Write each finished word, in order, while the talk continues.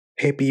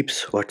Hey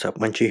peeps, what's up?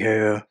 Munchie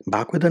here,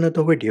 back with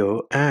another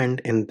video,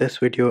 and in this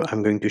video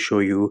I'm going to show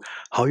you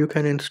how you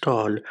can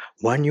install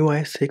One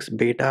UI 6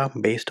 beta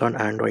based on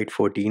Android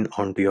 14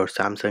 onto your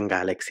Samsung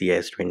Galaxy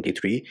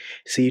S23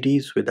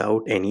 series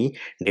without any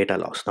data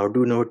loss. Now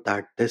do note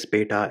that this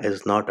beta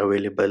is not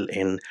available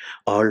in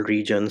all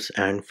regions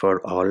and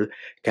for all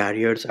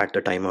carriers at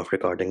the time of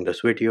recording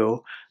this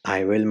video.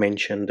 I will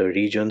mention the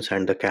regions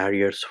and the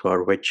carriers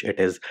for which it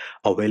is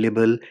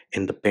available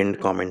in the pinned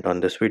comment on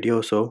this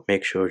video, so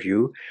make sure you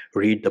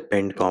read the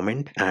pinned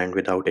comment, and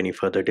without any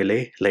further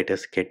delay, let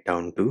us get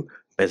down to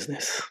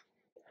business.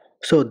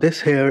 So this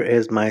here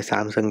is my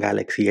Samsung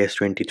Galaxy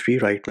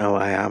S23. Right now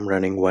I am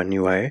running One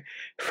UI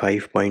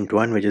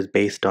 5.1, which is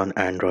based on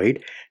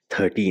Android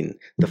 13.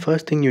 The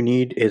first thing you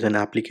need is an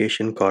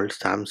application called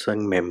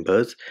Samsung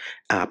Members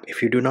app.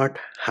 If you do not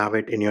have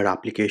it in your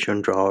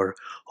application drawer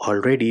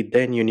already,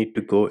 then you need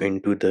to go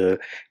into the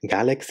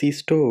Galaxy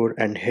store,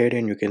 and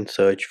herein you can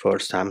search for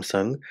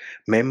Samsung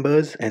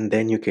Members, and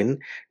then you can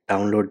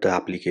download the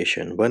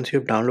application. Once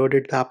you've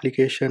downloaded the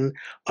application,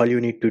 all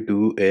you need to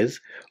do is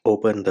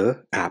open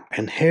the app,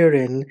 and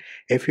herein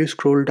if you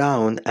scroll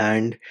down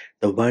and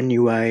the One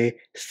UI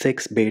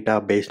 6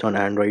 beta based on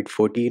Android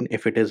 14,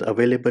 if it is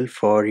available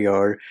for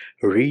your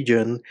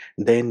region,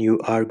 then you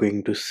are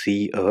going to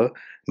see a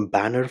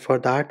banner for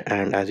that,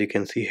 and as you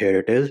can see here,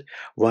 it is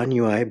One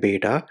UI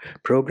beta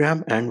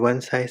program. And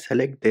once I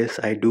select this,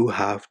 I do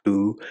have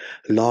to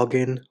log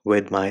in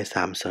with my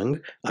Samsung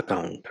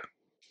account.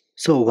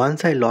 So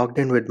once I logged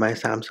in with my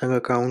Samsung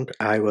account,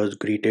 I was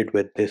greeted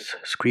with this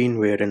screen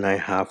wherein I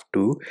have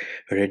to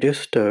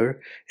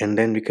register, and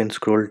then we can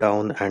scroll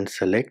down and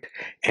select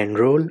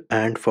Enroll,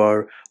 and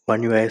for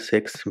One UI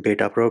 6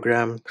 beta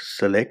program,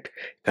 select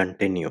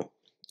Continue.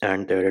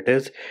 And there it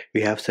is.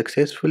 We have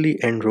successfully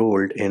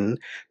enrolled in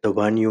the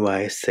One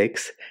UI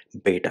 6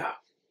 beta.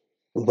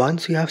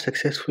 Once you have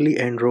successfully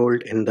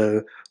enrolled in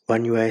the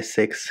One UI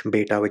 6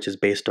 beta, which is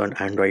based on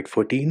Android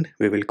 14,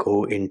 we will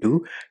go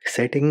into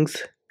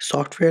settings,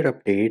 software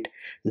update,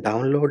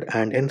 download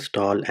and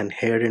install, and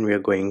herein we are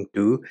going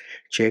to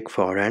check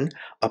for an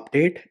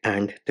update,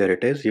 and there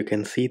it is. You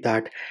can see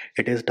that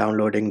it is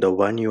downloading the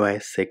One UI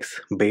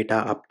 6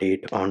 beta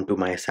update onto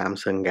my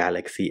Samsung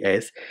Galaxy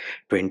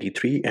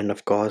S23. And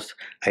of course,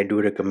 I do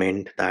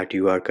recommend that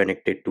you are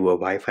connected to a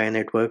Wi-Fi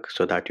network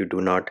so that you do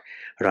not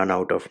run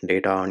out of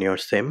data on your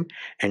SIM.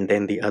 And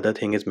then the other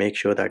thing is, make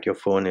sure that your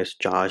phone is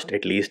charged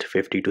at least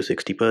 50 to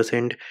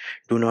 60%.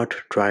 Do not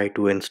try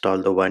to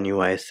install the One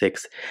UI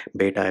 6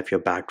 beta if your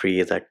battery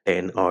is at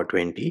 10 or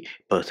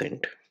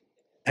 20%.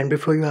 And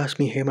before you ask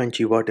me, hey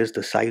Manchi, what is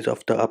the size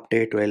of the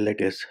update? Well, let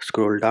us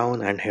scroll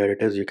down, and here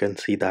it is. You can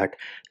see that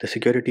the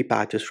security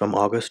patch is from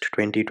August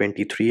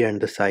 2023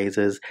 and the size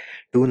is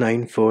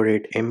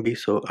 2948 MB,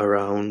 so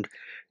around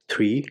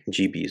 3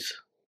 GBs.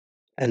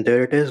 And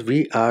there it is.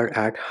 We are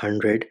at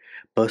 100%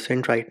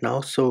 right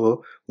now.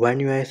 So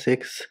One UI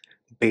 6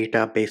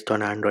 beta based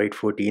on Android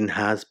 14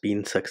 has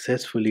been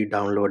successfully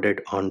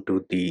downloaded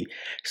onto the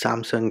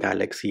Samsung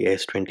Galaxy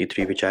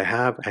S23, which I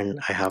have, and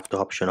I have the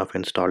option of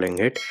installing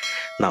it.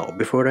 Now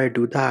before I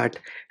do that,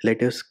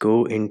 let us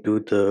go into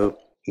the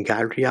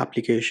gallery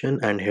application,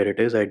 and here it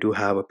is. I do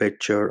have a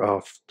picture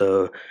of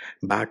the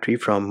battery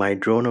from my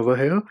drone over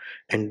here,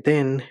 and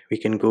then we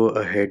can go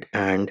ahead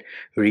and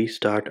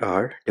restart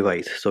our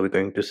device. So we're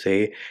going to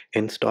say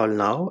install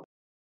now,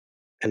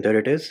 and there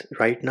it is.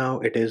 Right now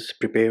it is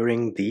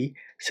preparing the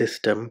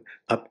system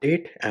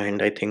update,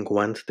 and I think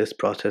once this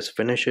process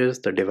finishes,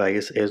 the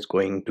device is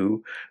going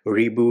to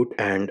reboot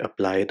and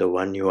apply the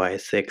One UI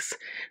 6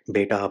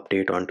 beta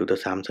update onto the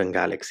Samsung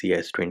Galaxy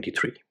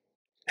S23.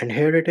 And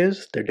here it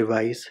is, the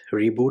device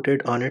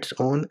rebooted on its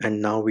own,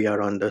 and now we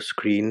are on the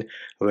screen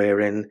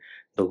wherein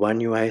the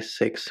One UI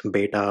 6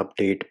 beta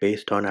update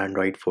based on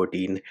Android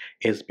 14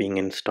 is being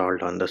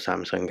installed on the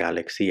Samsung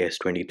Galaxy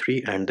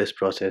S23, and this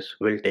process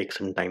will take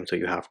some time, so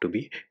you have to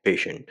be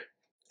patient.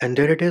 And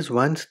there it is.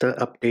 Once the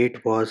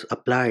update was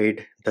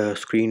applied, the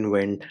screen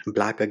went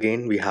black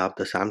again. We have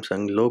the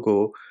Samsung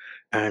logo,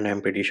 and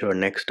I'm pretty sure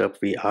next up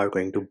we are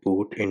going to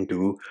boot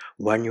into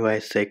One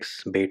UI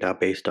 6 beta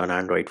based on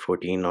Android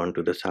 14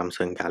 onto the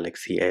Samsung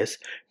Galaxy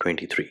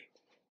S23.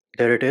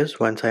 There it is.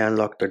 Once I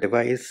unlocked the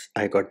device,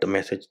 I got the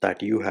message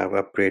that you have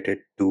upgraded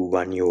to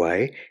One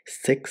UI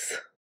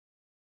 6.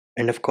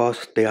 And of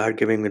course, they are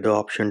giving me the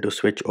option to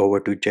switch over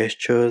to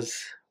gestures.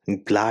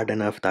 Glad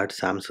enough that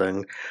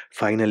Samsung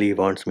finally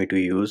wants me to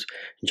use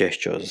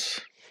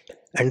gestures.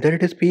 And there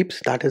it is, peeps.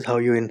 That is how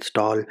you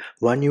install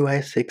One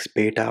UI 6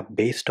 beta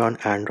based on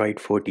Android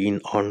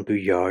 14 onto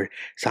your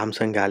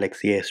Samsung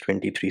Galaxy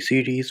S23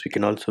 series. We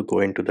can also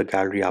go into the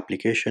gallery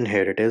application.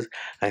 Here it is.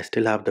 I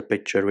still have the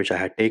picture which I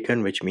had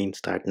taken, which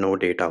means that no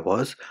data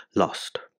was lost.